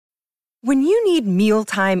When you need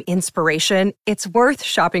mealtime inspiration, it's worth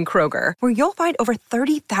shopping Kroger, where you'll find over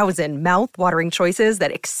 30,000 mouth-watering choices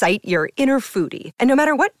that excite your inner foodie. And no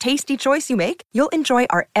matter what tasty choice you make, you'll enjoy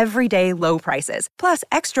our everyday low prices, plus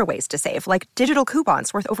extra ways to save, like digital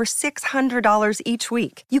coupons worth over $600 each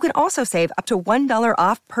week. You can also save up to $1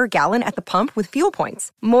 off per gallon at the pump with fuel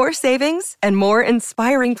points. More savings and more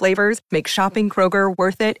inspiring flavors make shopping Kroger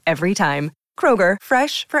worth it every time. Kroger,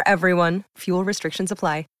 fresh for everyone. Fuel restrictions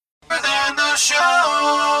apply. The show.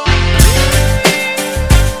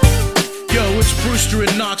 Yo, it's Brewster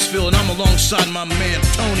in Knoxville, and I'm alongside my man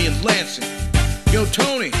Tony in Lansing. Yo,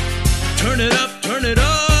 Tony, turn it up, turn it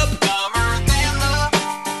up. Dumber than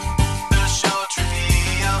the show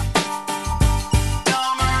trivia.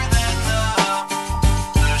 Dumber than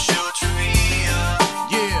the show trivia.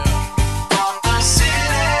 Yeah. From the city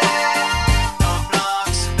of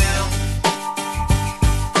Knoxville.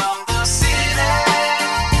 From the city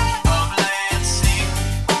of Lansing.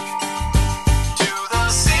 To the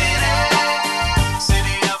city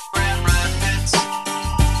of Grand Rapids.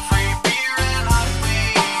 Free beer and hot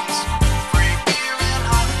wings. Free beer and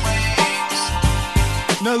hot wings.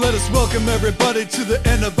 Now let us welcome everybody to the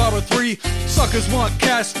end of hour 3. Suckers want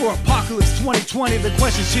cash for Apocalypse 2020. The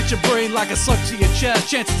questions hit your brain like a slug to your chest.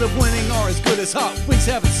 Chances of winning are as good as hot wings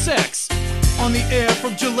having sex. On the air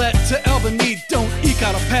from Gillette to Albany, don't eke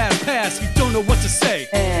out a pass. You don't know what to say.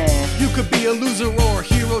 You could be a loser or a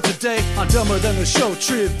hero today on Dumber Than the Show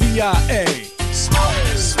Trivia. Smoke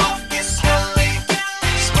it, Kelly.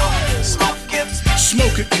 Smoke it.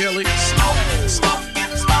 Smoke it, Kelly. Smoke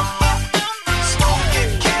it, mama. Smoke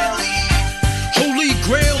it, Kelly. Holy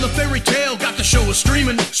grail, the fairy tale, got the show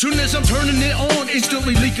streaming. Soon as I'm turning it on,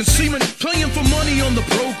 instantly leaking semen. Playing for money on the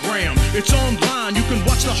program. It's online, you can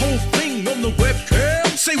watch the whole thing on the webcam.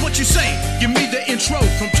 Say what you say, give me the intro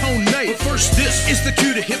from Tone But first, this is the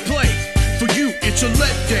cue to hit play. For you, it's a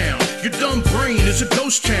letdown. Your dumb brain is a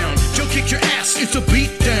ghost town. Joe kicked your ass, it's a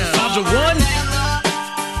beat down. 5 to 1.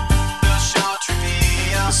 The show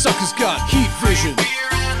trivia. The suckers got heat vision. Beer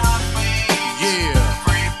and hot wings. Yeah.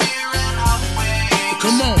 Free beer and hot wings.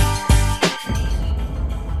 Come on.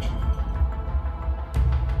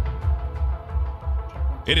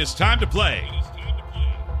 It is time to play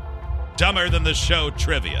Dumber Than the Show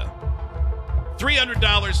Trivia.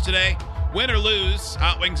 $300 today. Win or lose,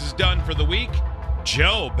 Hot Wings is done for the week.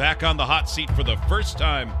 Joe back on the hot seat for the first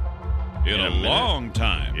time in a long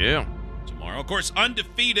time. Yeah. Tomorrow, of course,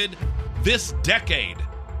 undefeated this decade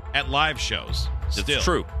at live shows. Still. It's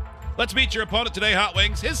true. Let's meet your opponent today, Hot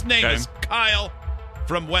Wings. His name Okay. is Kyle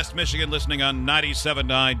from West Michigan, listening on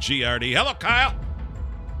 97.9 GRD. Hello, Kyle.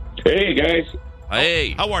 Hey, guys.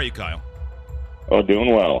 Hey. How are you, Kyle? Oh,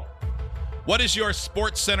 doing well. What is your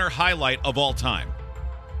Sports Center highlight of all time?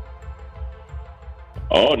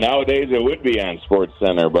 Oh, nowadays it would be on Sports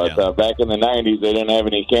Center, but Yeah. back in the 90s, they didn't have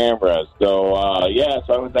any cameras. So, so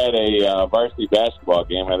I was at a varsity basketball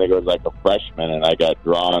game. I think it was like a freshman, and I got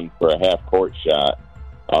drawn for a half-court shot.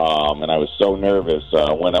 And I was so nervous.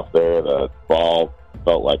 I went up there. The ball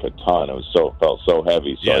felt like a ton. It felt so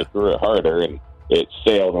heavy. So I threw it harder, and it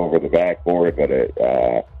sailed over the backboard, but it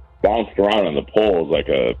bounced around on the poles like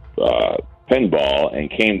a pinball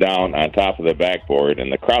and came down on top of the backboard,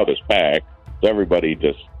 and the crowd was packed. So everybody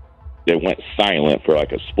they went silent for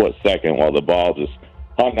like a split second while the ball just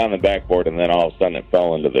hung on the backboard, and then all of a sudden it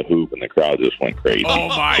fell into the hoop, and the crowd just went crazy. Oh,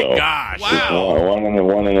 my gosh. Wow.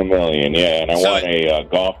 One in a million, yeah. And I won a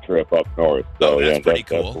golf trip up north. So, that's yeah, pretty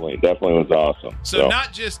cool. Definitely was awesome. So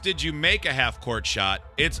not just did you make a half-court shot,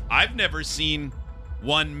 I've never seen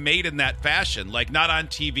one made in that fashion, like not on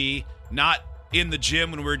TV, not in the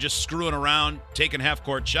gym when we were just screwing around taking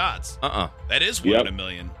half-court shots. That is one in a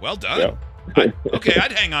million. Well done. Yep.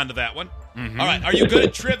 I'd hang on to that one. Mm-hmm. All right, are you good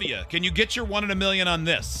at trivia? Can you get your 1 in a million on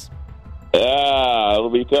this? Yeah, it'll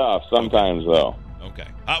be tough sometimes, though. Okay.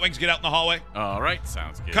 Hot Wings, get out in the hallway. All right,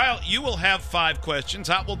 sounds good. Kyle, you will have 5 questions.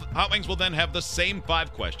 Hot Wings will then have the same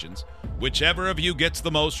 5 questions. Whichever of you gets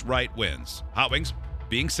the most right wins. Hot Wings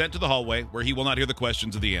being sent to the hallway where he will not hear the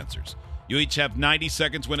questions or the answers. You each have 90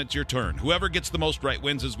 seconds when it's your turn. Whoever gets the most right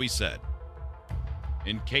wins, as we said.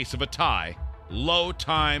 In case of a tie, low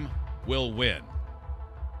time will win.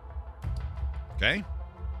 Okay?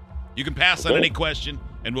 You can pass on any question,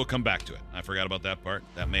 and we'll come back to it. I forgot about that part.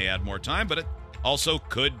 That may add more time, but it also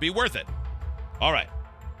could be worth it. All right.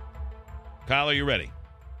 Kyle, are you ready?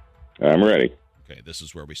 I'm ready. Okay, this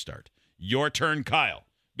is where we start. Your turn, Kyle.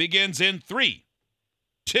 Begins in 3,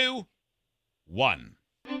 2, 1.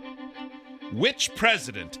 Which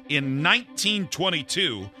president in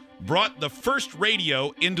 1922 brought the first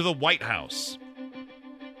radio into the White House?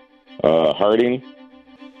 Harding.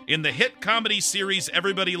 In the hit comedy series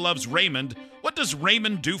Everybody Loves Raymond, what does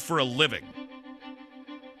Raymond do for a living?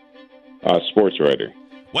 Sports writer.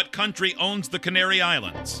 What country owns the Canary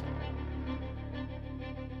Islands?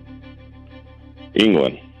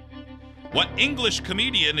 England. What English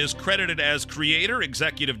comedian is credited as creator,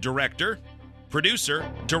 executive director, producer,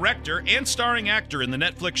 director, and starring actor in the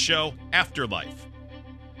Netflix show Afterlife?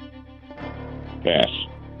 Pass.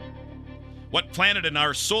 What planet in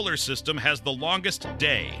our solar system has the longest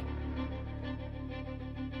day?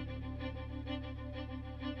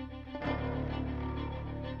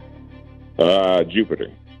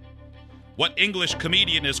 Jupiter. What English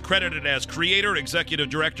comedian is credited as creator, executive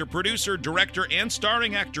director, producer, director, and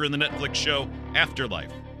starring actor in the Netflix show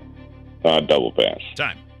Afterlife? Double pass.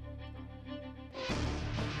 Time.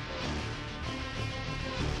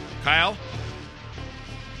 Kyle,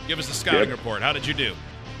 give us the scouting report. How did you do?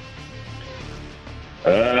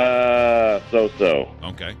 So-so.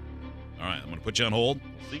 Okay. All right, I'm going to put you on hold.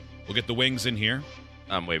 We'll get the wings in here.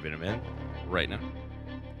 I'm waving him in right now.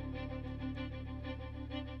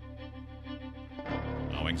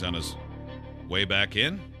 Wings on his way back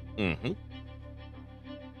in. Mm-hmm.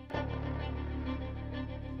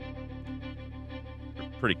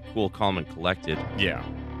 Pretty cool, calm, and collected. Yeah.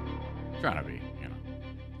 Trying to be, you know.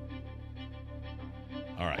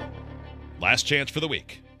 All right. Last chance for the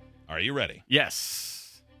week. Are you ready?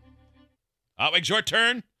 Yes. Hot Wings, your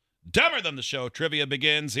turn. Dumber Than the Show trivia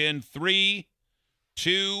begins in 3,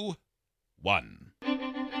 2, 1.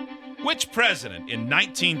 Which president in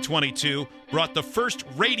 1922 brought the first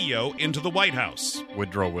radio into the White House?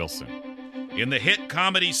 Woodrow Wilson. In the hit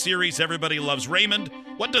comedy series Everybody Loves Raymond,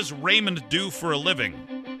 what does Raymond do for a living?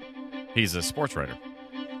 He's a sports writer.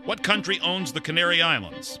 What country owns the Canary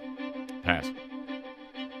Islands? Pass.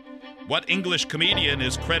 What English comedian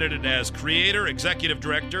is credited as creator, executive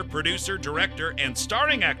director, producer, director, and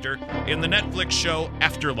starring actor in the Netflix show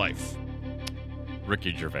Afterlife?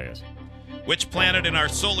 Ricky Gervais. Which planet in our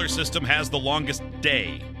solar system has the longest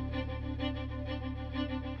day?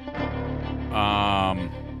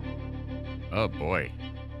 Oh boy.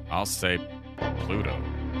 I'll say Pluto.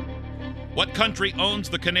 What country owns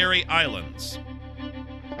the Canary Islands?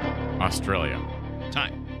 Australia.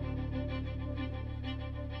 Time.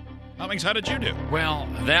 Hummings, how did you do? Well,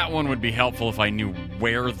 that one would be helpful if I knew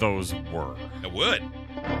where those were. It would.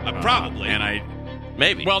 Probably. And I...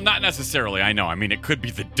 Maybe. Well, not necessarily. I know. I mean, it could be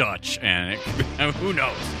the Dutch, and it could be, who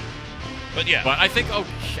knows? But yeah. But I think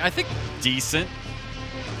decent.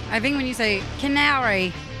 I think when you say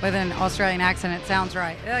Canary with an Australian accent, it sounds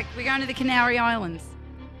right. Like, we're going to the Canary Islands.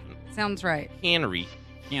 Sounds right. Canary.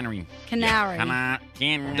 Canary. Canary.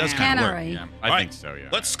 Canary. Does kind of work. Canary. Yeah, All I think so, yeah.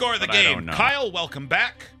 Let's score the But I don't game. know. Kyle, welcome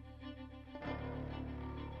back.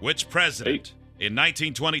 Which president in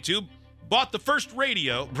 1922 brought the first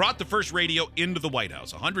radio into the White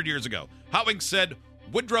House 100 years ago? Howing said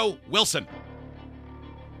Woodrow Wilson.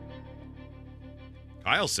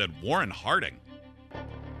 Kyle said Warren Harding.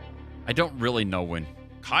 I don't really know when.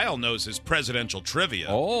 Kyle knows his presidential trivia.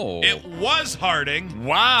 Oh. It was Harding.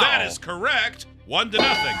 Wow. That is correct.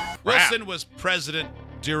 1-0. Wilson was president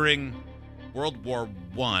during World War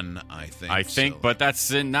I, I think. But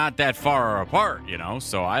that's not that far apart, you know,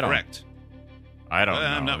 so I don't. Correct. I don't know.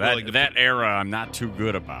 I'm not willing to that era I'm not too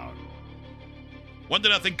good about.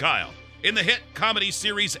 1-0, Kyle. In the hit comedy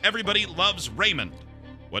series Everybody Loves Raymond,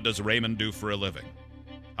 what does Raymond do for a living?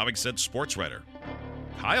 Howing said sports writer.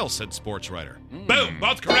 Kyle said sports writer. Boom,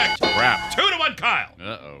 both correct. Crap. 2-1, Kyle.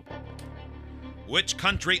 Uh-oh. Which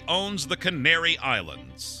country owns the Canary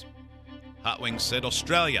Islands? Hot Wings said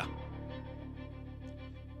Australia.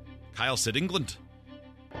 Kyle said England.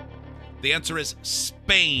 The answer is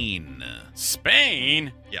Spain.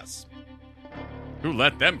 Spain? Yes. Who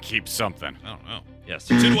let them keep something? I don't know. Yes.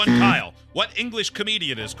 2-1, Kyle. What English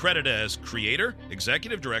comedian is credited as creator,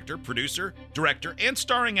 executive director, producer, director, and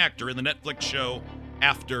starring actor in the Netflix show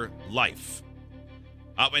Afterlife?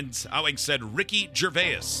 Howing said Ricky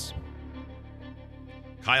Gervais.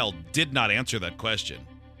 Kyle did not answer that question.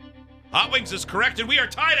 Hot Wings is correct, and we are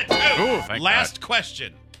tied at 2. Ooh, thank Last God.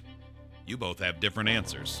 question. You both have different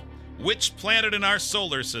answers. Which planet in our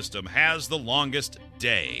solar system has the longest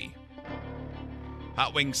day?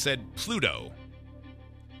 Hot Wings said Pluto.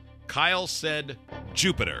 Kyle said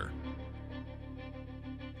Jupiter.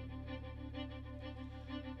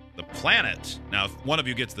 The planet, now if one of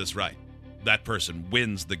you gets this right, that person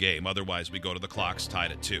wins the game. Otherwise, we go to the clocks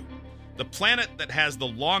tied at 2. The planet that has the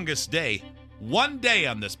longest day, one day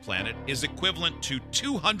on this planet, is equivalent to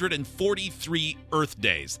 243 Earth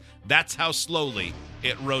days. That's how slowly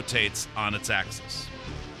it rotates on its axis.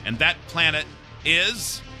 And that planet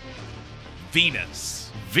is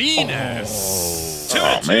Venus. Venus.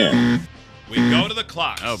 2-2. man. We go to the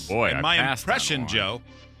clocks. Oh, boy, And I my passed on impression, one. Joe,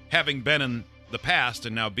 having been in the past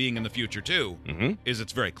and now being in the future too, Mhm. is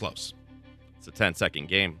it's very close. It's a 10-second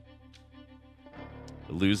game.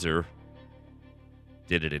 The loser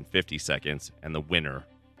did it in 50 seconds, and the winner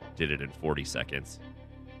did it in 40 seconds.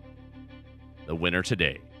 The winner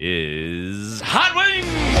today is Hot Wings!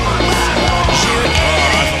 Oh,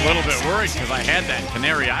 I was a little bit worried because I had that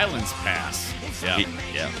Canary Islands pass.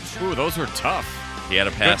 Yeah. Ooh, those were tough. He had a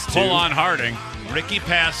Good pass pull too. on Harding. Ricky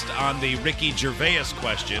passed on the Ricky Gervais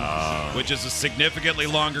question, which is a significantly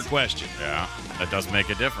longer question. Yeah, that does make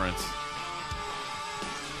a difference.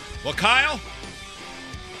 Well, Kyle,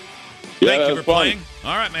 Yeah, thank that you was for fun. playing.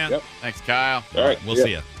 All right, man. Yep. Thanks, Kyle. All right. We'll yeah.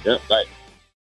 see you. Yep. Bye.